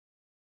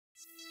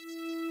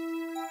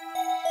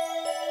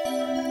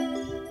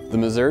The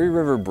Missouri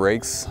River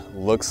breaks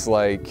looks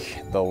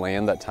like the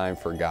land that time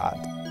forgot.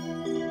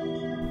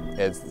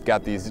 It's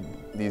got these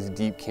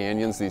deep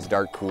canyons, these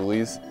dark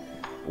coulees,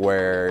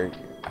 where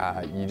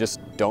you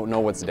just don't know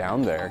what's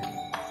down there.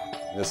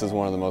 This is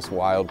one of the most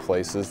wild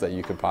places that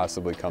you could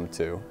possibly come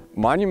to.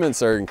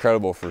 Monuments are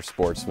incredible for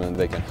sportsmen.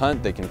 They can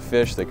hunt, they can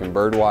fish, they can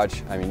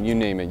birdwatch. I mean, you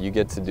name it, you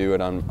get to do it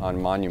on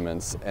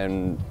monuments,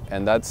 and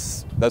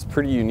that's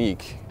pretty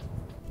unique.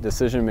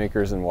 Decision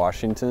makers in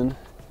Washington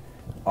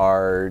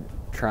are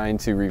trying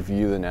to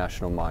review the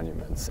national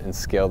monuments and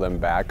scale them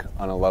back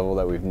on a level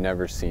that we've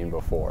never seen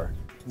before.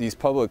 These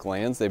public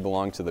lands, they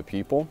belong to the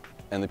people,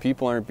 and the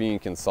people aren't being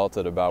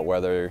consulted about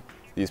whether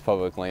these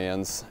public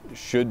lands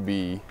should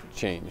be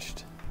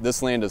changed.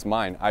 This land is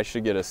mine. I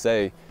should get a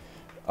say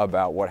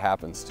about what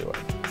happens to it.